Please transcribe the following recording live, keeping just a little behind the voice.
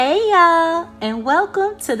and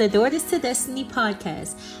welcome to the Daughters to Destiny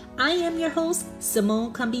podcast. I am your host,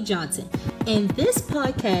 Simone Cumbie Johnson, and this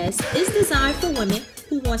podcast is designed for women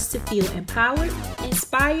who wants to feel empowered,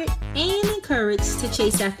 inspired, and encouraged to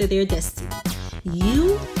chase after their destiny.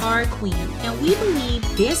 You are a queen, and we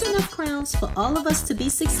believe there's enough crowns for all of us to be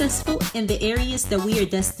successful in the areas that we are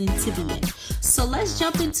destined to be in. So let's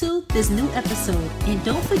jump into this new episode, and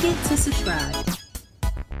don't forget to subscribe.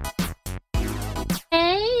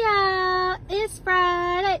 Hey y'all, it's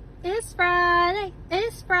Friday,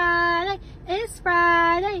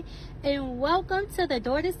 and welcome to the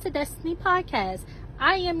Daughters to Destiny podcast.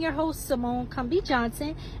 I am your host, Simone Cumbie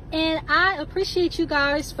Johnson, and I appreciate you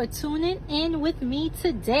guys for tuning in with me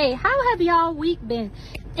today. How have y'all week been?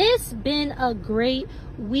 It's been a great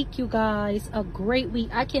week, you guys, a great week.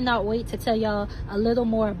 I cannot wait to tell y'all a little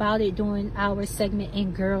more about it during our segment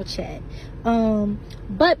in Girl Chat.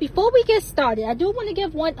 But before we get started, I do want to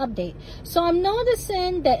give one update. So I'm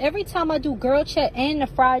noticing that every time I do Girl Chat and the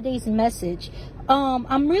Friday's message,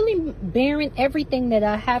 I'm really bearing everything that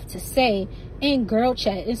I have to say in Girl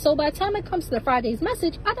Chat. And so by the time it comes to the Friday's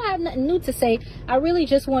message, I don't have nothing new to say. I really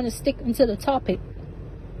just want to stick into the topic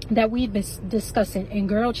that we've been discussing in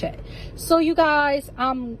Girl Chat. So you guys,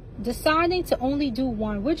 I'm deciding to only do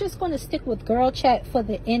one. We're just going to stick with Girl Chat for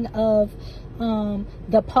the end of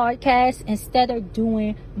the podcast instead of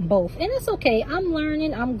doing both. And it's okay. I'm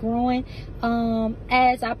learning, I'm growing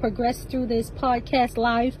as I progress through this podcast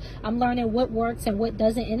life. I'm learning what works and what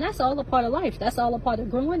doesn't, and that's all a part of life. That's all a part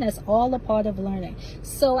of growing. That's all a part of learning.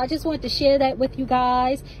 So I just wanted to share that with you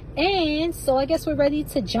guys. And so I guess we're ready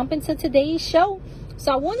to jump into today's show. So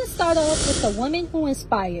I want to start off with the woman who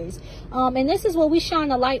inspires. And this is where we shine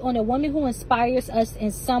a light on a woman who inspires us in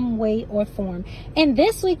some way or form. And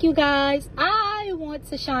this week, you guys, I want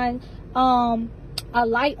to shine a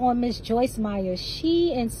light on Miss Joyce Meyer.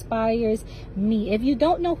 She inspires me. If you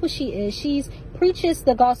don't know who she is, she preaches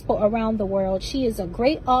the gospel around the world. She is a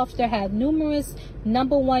great author, have numerous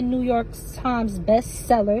 #1 New York Times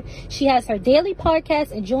bestseller. She has her daily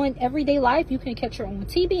podcast, Enjoying Everyday Life. You can catch her on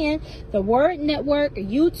TBN, the Word Network,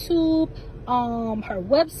 YouTube, her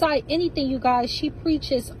website, anything, you guys. She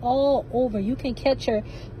preaches all over. You can catch her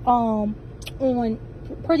on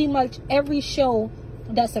pretty much every show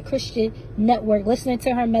that's a Christian network, listening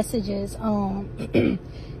to her messages.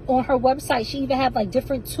 On her website, she even have like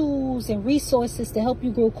different tools and resources to help you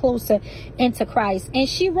grow closer into Christ. And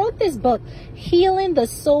she wrote this book, Healing the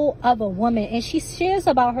Soul of a Woman, and she shares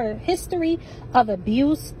about her history of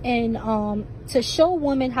abuse and to show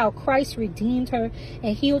women how Christ redeemed her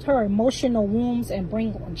and healed her emotional wounds and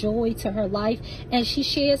bring joy to her life. And she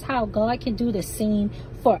shares how God can do the same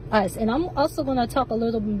for us. And I'm also going to talk a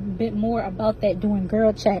little bit more about that during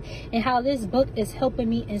Girl Chat, and how this book is helping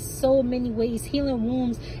me in so many ways, healing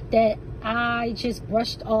wounds that I just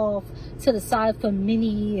brushed off to the side for many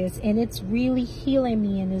years, and it's really healing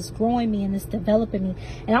me, and it's growing me, and it's developing me.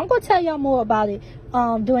 And I'm going to tell y'all more about it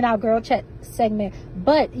during our Girl Chat segment.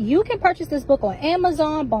 But you can purchase this book on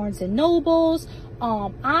Amazon, Barnes and Nobles,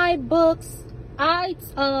 iBooks,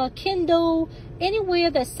 Kindle, anywhere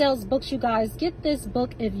that sells books. You guys, get this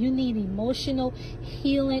book if you need emotional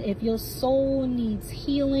healing, if your soul needs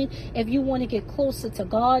healing, if you want to get closer to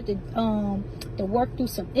God, to work through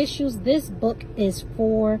some issues. This book is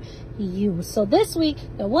for you. So this week,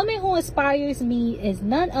 the woman who inspires me is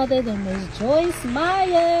none other than Miss Joyce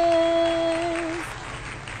Myers.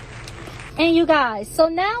 And you guys, so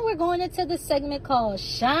now we're going into the segment called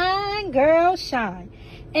Shine Girl Shine.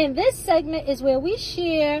 And this segment is where we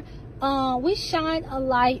share, we shine a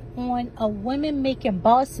light on a woman making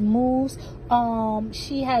boss moves.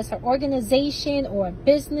 She has her organization or a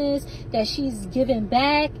business that she's giving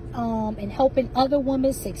back, and helping other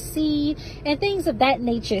women succeed and things of that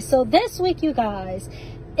nature. So this week, you guys,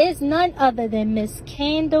 is none other than Miss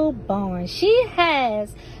Kendall Barnes. She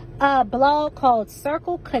has a blog called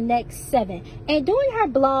Circle Connect 7, and doing her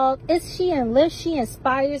blog is she enlifts, she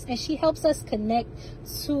inspires, and she helps us connect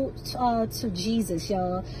to Jesus,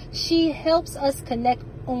 y'all. She helps us connect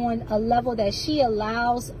on a level that she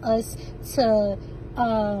allows us to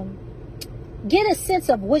get a sense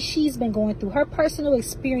of what she's been going through, her personal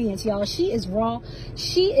experience, y'all. She is raw,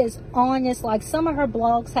 she is honest. Like, some of her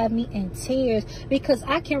blogs have me in tears because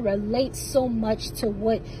I can relate so much to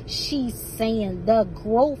what she's saying, the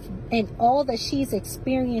growth and all that she's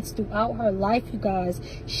experienced throughout her life, you guys.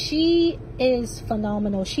 She is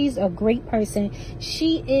phenomenal. She's a great person.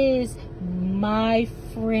 She is my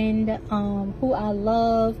friend, who I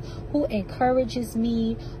love, who encourages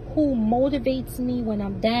me, who motivates me when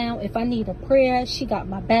I'm down. If I need a prayer, she got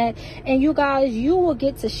my back. And you guys, you will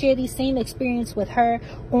get to share the same experience with her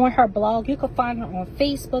on her blog. You can find her on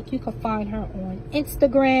Facebook. You can find her on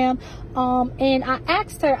Instagram. And I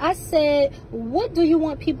asked her, I said, what do you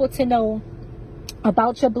want people to know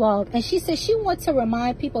about your blog? And she said she wants to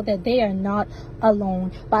remind people that they are not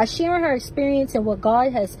alone. By sharing her experience and what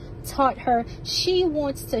God has taught her, she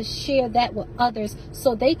wants to share that with others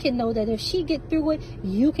so they can know that if she get through it,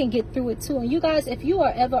 you can get through it too. And you guys, if you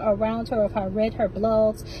are ever around her, if I read her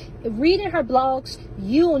blogs, reading her blogs,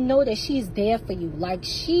 you'll know that she's there for you. Like,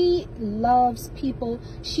 she loves people.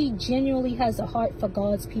 She genuinely has a heart for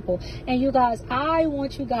God's people. And you guys, I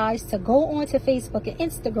want you guys to go onto Facebook and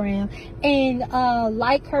Instagram and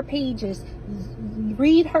like her pages,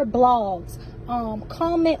 read her blogs,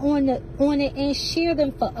 comment on it and share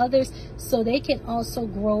them for others so they can also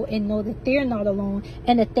grow and know that they're not alone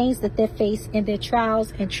and the things that they face in their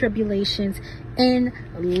trials and tribulations in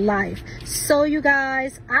life. So you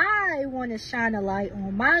guys, I want to shine a light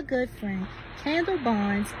on my good friend Candle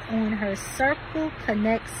Barnes on her Circle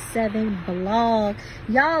Connect 7 blog.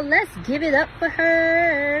 Y'all, let's give it up for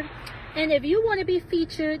her. And if you want to be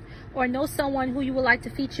featured or know someone who you would like to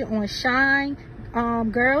feature on Shine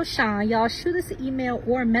Girl Shine, y'all shoot us an email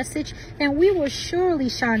or a message and we will surely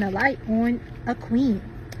shine a light on a queen.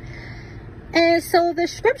 And so the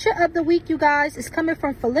scripture of the week, you guys, is coming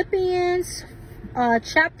from Philippians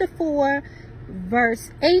chapter 4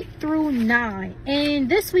 verse 8 through 9. And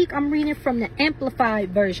this week I'm reading from the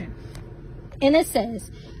Amplified version, and it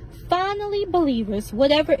says, finally, believers,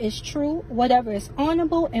 whatever is true, whatever is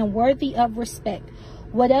honorable and worthy of respect,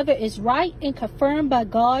 whatever is right and confirmed by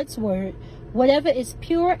God's word, whatever is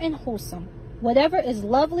pure and wholesome, whatever is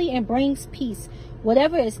lovely and brings peace,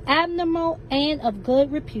 whatever is admirable and of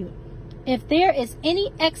good repute, if there is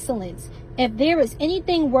any excellence, if there is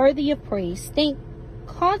anything worthy of praise, think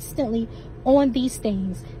constantly on these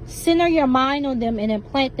things. Center your mind on them and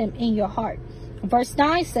implant them in your heart. Verse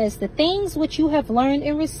 9 says, the things which you have learned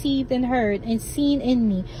and received and heard and seen in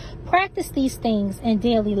me, practice these things in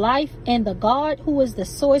daily life, and the God who is the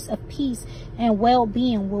source of peace and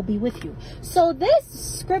well-being will be with you. So this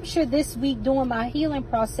scripture this week during my healing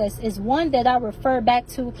process is one that I refer back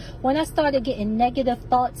to when I started getting negative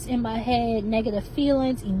thoughts in my head, negative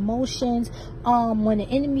feelings, emotions, when the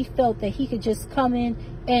enemy felt that he could just come in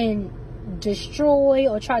and destroy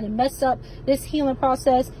or try to mess up this healing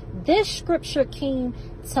process. This scripture came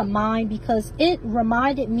to mind because it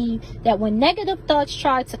reminded me that when negative thoughts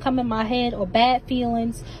try to come in my head or bad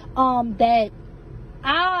feelings, that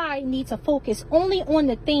I need to focus only on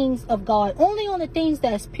the things of God, only on the things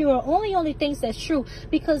that's pure, only on the things that's true.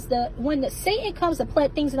 Because when Satan comes to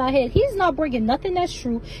plant things in our head, he's not bringing nothing that's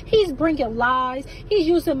true. He's bringing lies. He's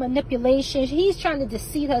using manipulation. He's trying to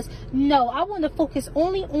deceive us. No, I want to focus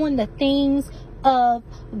only on the things of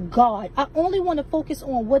God. I only want to focus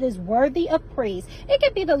on what is worthy of praise. It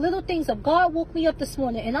could be the little things of God woke me up this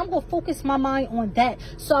morning, and I'm going to focus my mind on that.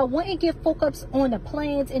 So I wouldn't get focused on the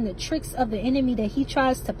plans and the tricks of the enemy that he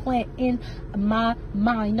tries to plant in my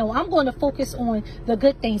mind. No, I'm going to focus on the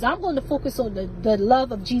good things. I'm going to focus on the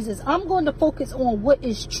love of Jesus. I'm going to focus on what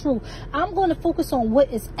is true. I'm going to focus on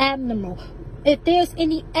what is admirable. If there's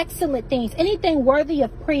any excellent things, anything worthy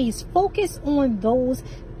of praise, focus on those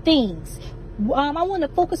things. I want to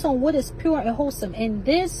focus on what is pure and wholesome. And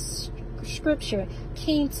this scripture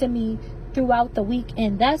came to me throughout the week,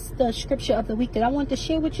 and that's the scripture of the week that I want to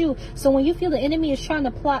share with you. So when you feel the enemy is trying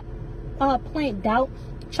to plant doubt,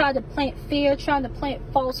 try to plant fear, trying to plant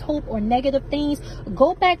false hope or negative things,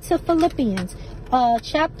 go back to Philippians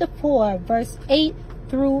chapter 4 verse 8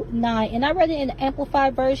 through 9. And I read it in the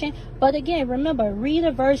Amplified version, but again, remember, read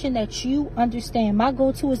a version that you understand. My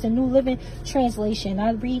go-to is the New Living Translation.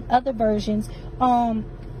 I read other versions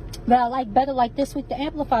that I like better, like this week, the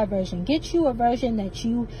Amplified version. Get you a version that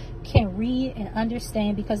you can read and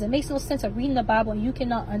understand, because it makes no sense of reading the Bible and you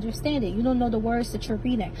cannot understand it. You don't know the words that you're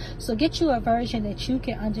reading. So get you a version that you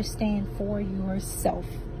can understand for yourself.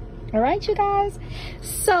 All right, you guys?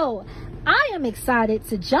 So I am excited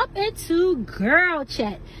to jump into Girl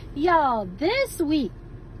Chat. Y'all, this week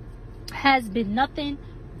has been nothing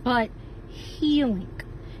but healing.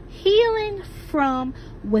 Healing from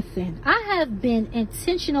within. I have been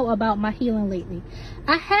intentional about my healing lately.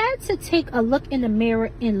 I had to take a look in the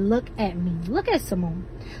mirror and look at me. Look at Simone.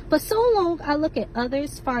 For so long, I look at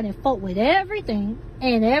others, finding fault with everything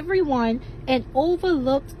and everyone, and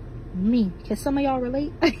overlooked me. Can some of y'all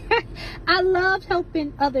relate? I love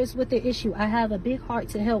helping others with their issue. I have a big heart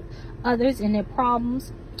to help others in their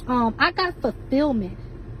problems. I got fulfillment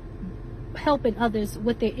helping others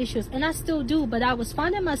with their issues, and I still do, but I was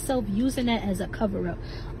finding myself using that as a cover-up.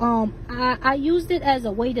 I used it as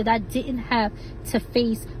a way that I didn't have to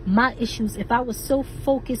face my issues if I was so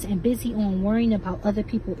focused and busy on worrying about other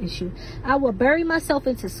people's issues. I would bury myself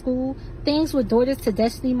into school, things with Daughters to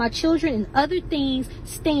Destiny, my children, and other things,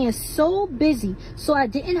 staying so busy so I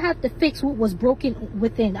didn't have to fix what was broken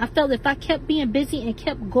within. I felt if I kept being busy and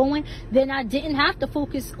kept going, then I didn't have to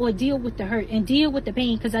focus or deal with the hurt and deal with the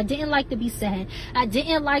pain, because I didn't like to be sad. I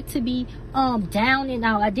didn't like to be down and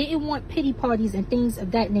out. I didn't want pity parties and things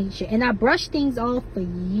of that nature, and I brushed things off for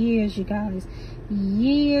years, you guys.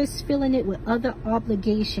 Years, filling it with other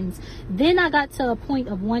obligations. Then I got to a point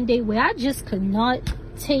of one day where I just could not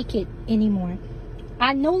take it anymore.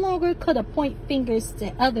 I no longer could point fingers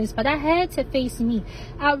to others, but I had to face me.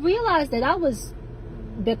 I realized that I was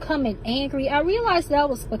becoming angry. I realized that I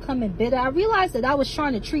was becoming bitter. I realized that I was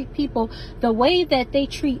trying to treat people the way that they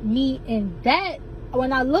treat me, and that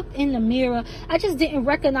when I looked in the mirror, I just didn't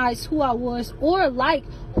recognize who I was or like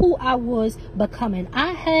who I was becoming.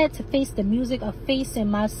 I had to face the music of facing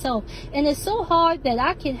myself, and it's so hard that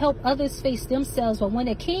I can help others face themselves, but when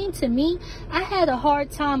it came to me, I had a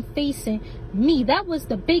hard time facing me. That was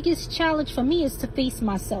the biggest challenge for me, is to face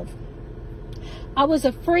myself. I was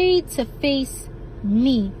afraid to face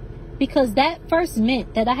me because that first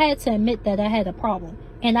meant that I had to admit that I had a problem.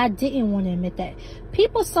 And I didn't want to admit that.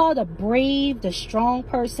 People saw the brave, the strong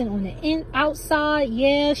person on the outside.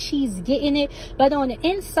 Yeah, she's getting it. But on the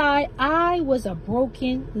inside, I was a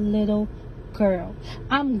broken little girl.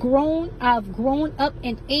 I'm grown. I've grown up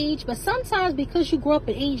in age. But sometimes because you grow up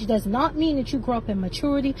in age does not mean that you grow up in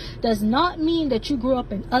maturity. Does not mean that you grew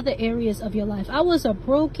up in other areas of your life. I was a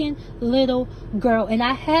broken little girl, and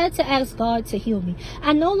I had to ask God to heal me.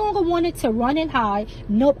 I no longer wanted to run and hide.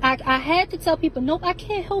 Nope. I had to tell people, nope, I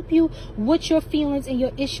can't help you with your feelings and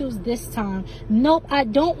your issues this time. Nope, I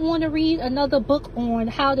don't want to read another book on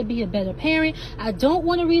how to be a better parent. I don't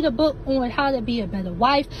want to read a book on how to be a better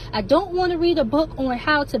wife. I don't want to read a book on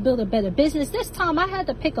how to build a better business. This time I had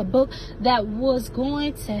to pick a book that was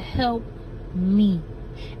going to help me,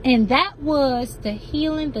 and that was The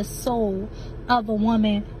Healing the Soul of a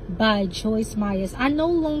Woman by Joyce Myers. I no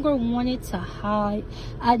longer wanted to hide.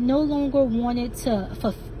 I no longer wanted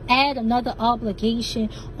to add another obligation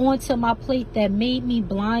onto my plate that made me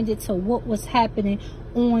blinded to what was happening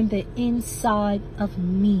on the inside of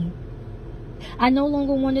me. I no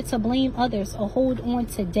longer wanted to blame others or hold on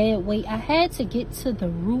to dead weight. I had to get to the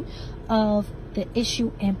root of the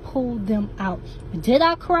issue and pull them out. Did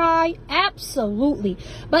I cry? Absolutely.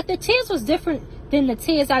 But the tears was different than the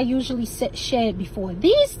tears I usually shed before.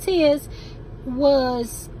 These tears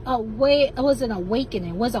was an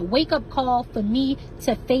awakening, was a wake-up call for me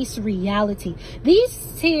to face reality.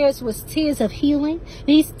 These tears was tears of healing.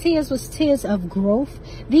 These tears was tears of growth.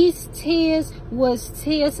 These tears was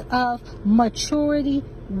tears of maturity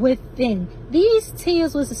within. These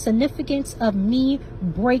tears was the significance of me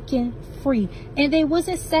breaking free, and they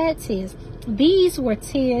wasn't sad tears. These were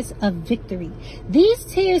tears of victory. These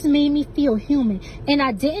tears made me feel human, and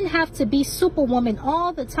I didn't have to be Superwoman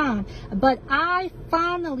all the time, but I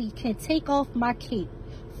finally can take off my cape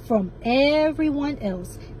from everyone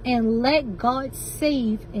else and let God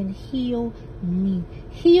save and heal me.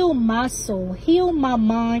 Heal my soul, heal my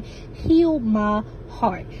mind, heal my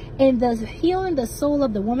heart. And the Healing the Soul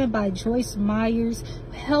of the Woman by Joyce Myers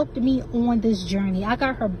helped me on this journey. I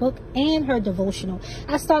got her book and her devotional.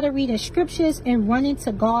 I started reading scriptures and running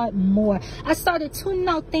to God more. I started tuning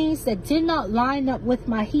out things that did not line up with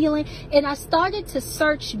my healing, and I started to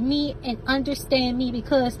search me and understand me,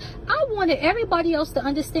 because I wanted everybody else to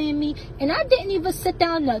understand me, and I didn't even sit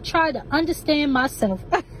down to try to understand myself.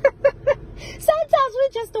 Sometimes we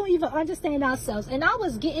just don't even understand ourselves. And I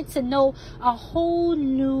was getting to know a whole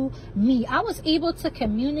new me. I was able to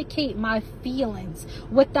communicate my feelings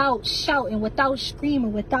without shouting, without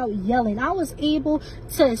screaming, without yelling. I was able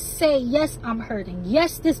to say, yes, I'm hurting.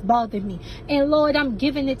 Yes, this bothered me. And Lord, I'm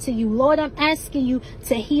giving it to you. Lord, I'm asking you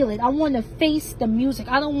to heal it. I want to face the music.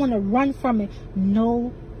 I don't want to run from it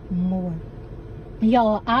no more.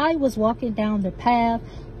 Y'all, I was walking down the path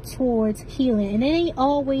towards healing, and it ain't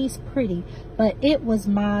always pretty, but it was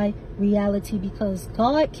my reality, because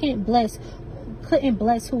God couldn't bless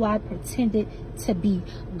who I pretended to be.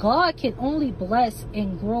 God can only bless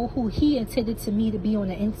and grow who he intended to me to be on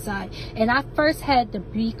the inside. And I first had to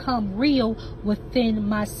become real within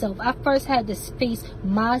myself. I first had to face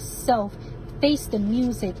myself face the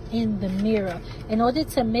music in the mirror, in order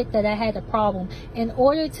to admit that I had a problem, in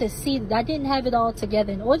order to see that I didn't have it all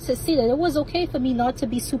together, in order to see that it was okay for me not to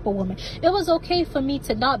be Superwoman. It was okay for me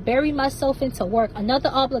to not bury myself into work, another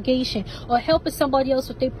obligation, or helping somebody else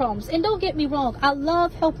with their problems. And don't get me wrong, I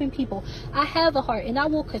love helping people. I have a heart and I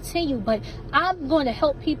will continue, but I'm going to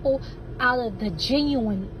help people out of the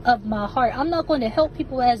genuine of my heart. I'm not going to help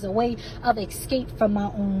people as a way of escape from my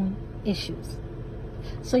own issues.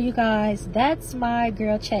 So you guys, that's my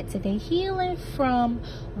girl chat today. Healing from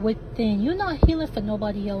within. You're not healing for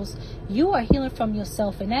nobody else. You are healing from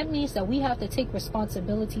yourself. And that means that we have to take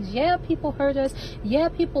responsibilities. Yeah, people hurt us. Yeah,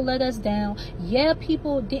 people let us down. Yeah,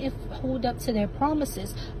 people didn't hold up to their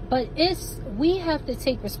promises. But we have to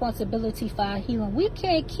take responsibility for our healing. We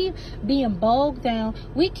can't keep being bogged down.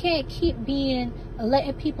 We can't keep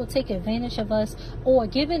letting people take advantage of us, or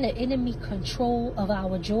giving the enemy control of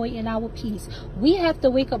our joy and our peace. We have to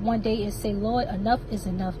wake up one day and say, Lord, enough is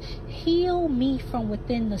enough. Heal me from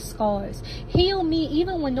within the scars. Heal me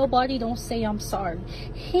even when nobody don't say I'm sorry.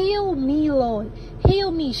 Heal me, Lord.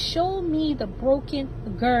 Heal me. Show me the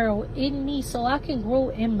broken girl in me so I can grow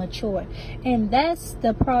and mature. And that's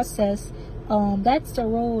the process. That's the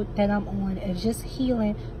road that I'm on, is just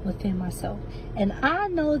healing within myself. And I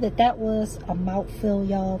know that was a mouthful,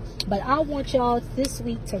 y'all, but I want y'all this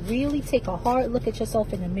week to really take a hard look at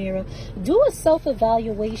yourself in the mirror. Do a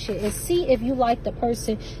self-evaluation and see if you like the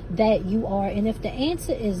person that you are. And if the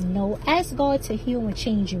answer is no, ask God to heal and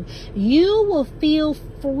change you. You will feel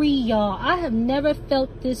free, y'all. I have never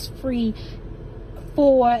felt this free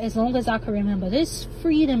for as long as I can remember. This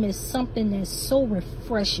freedom is something that's so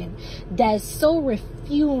refreshing, that's so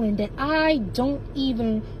refueling, that I don't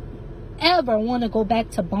even ever want to go back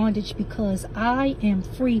to bondage, because I am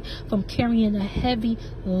free from carrying a heavy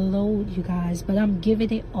load, you guys. But I'm giving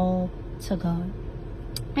it all to God.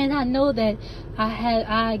 And I know that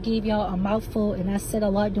I gave y'all a mouthful and I said a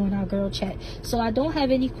lot during our girl chat. So I don't have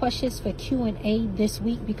any questions for Q&A this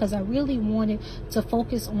week, because I really wanted to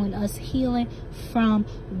focus on us healing from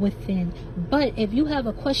within. But if you have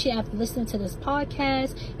a question after listening to this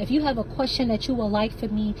podcast, if you have a question that you would like for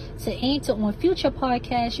me to answer on future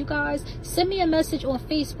podcasts, you guys, send me a message on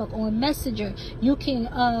Facebook, on Messenger. You can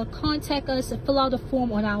contact us and fill out a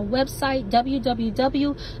form on our website,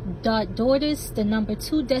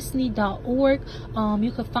 www.daughters2destiny.org.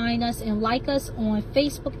 You can find us and like us on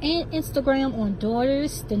Facebook and Instagram on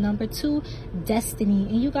Daughters2Destiny.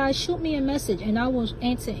 And you guys, shoot me a message and I will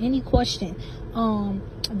answer any question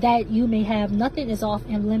that you may have. Nothing is off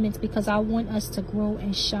in limits, because I want us to grow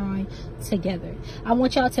and shine together. I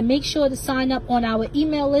want y'all to make sure to sign up on our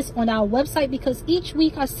email list on our website, because each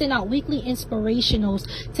week I send out weekly inspirationals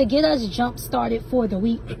to get us jump started for the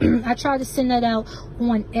week. I try to send that out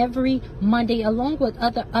on every Monday, along with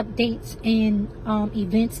other updates and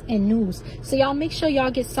events and news. So y'all make sure y'all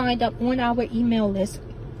get signed up on our email list.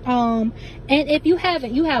 And if you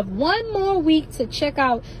haven't, you have one more week to check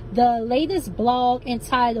out the latest blog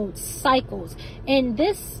entitled Cycles. And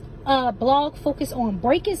this blog focus on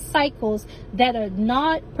breaking cycles that are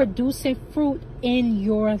not producing fruit in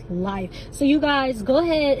your life. So you guys, go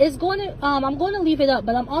ahead. It's going to I'm going to leave it up,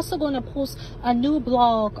 but I'm also going to post a new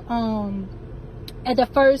blog at the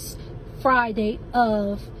first Friday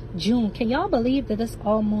of June. Can y'all believe that it's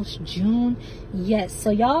almost June? Yes. So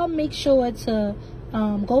y'all make sure to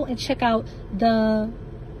go and check out the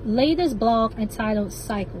latest blog entitled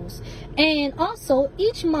Cycles. And also,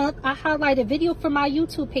 each month I highlight a video from my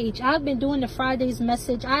YouTube page. I've been doing the Friday's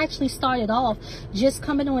message. I actually started off just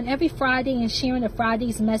coming on every Friday and sharing the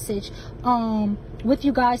Friday's message with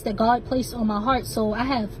you guys that God placed on my heart. So I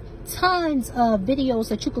have tons of videos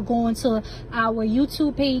that you could go into our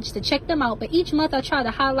YouTube page to check them out. But each month I try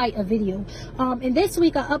to highlight a video. And this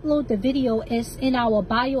week I upload the video. It's in our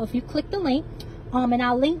bio. If you click the link, in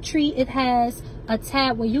our link tree, it has a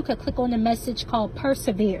tab where you can click on the message called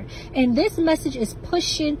Persevere. And this message is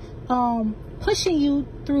pushing you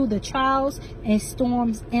through the trials and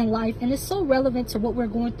storms in life. And it's so relevant to what we're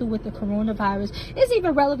going through with the coronavirus. It's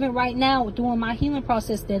even relevant right now during my healing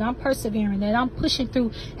process, that I'm persevering, that I'm pushing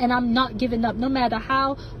through, and I'm not giving up. No matter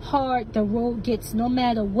how hard the road gets, no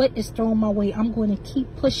matter what is thrown my way, I'm going to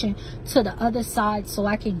keep pushing to the other side so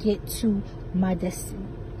I can get to my destiny.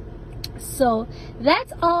 So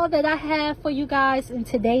that's all that I have for you guys in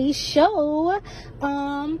today's show.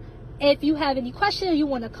 If you have any questions, you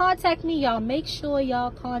want to contact me, y'all make sure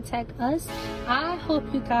y'all contact us. I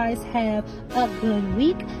hope you guys have a good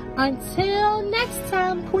week. Until next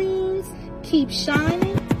time, queens, keep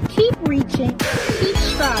shining, keep reaching, keep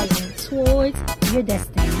striving towards your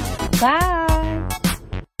destiny. Bye.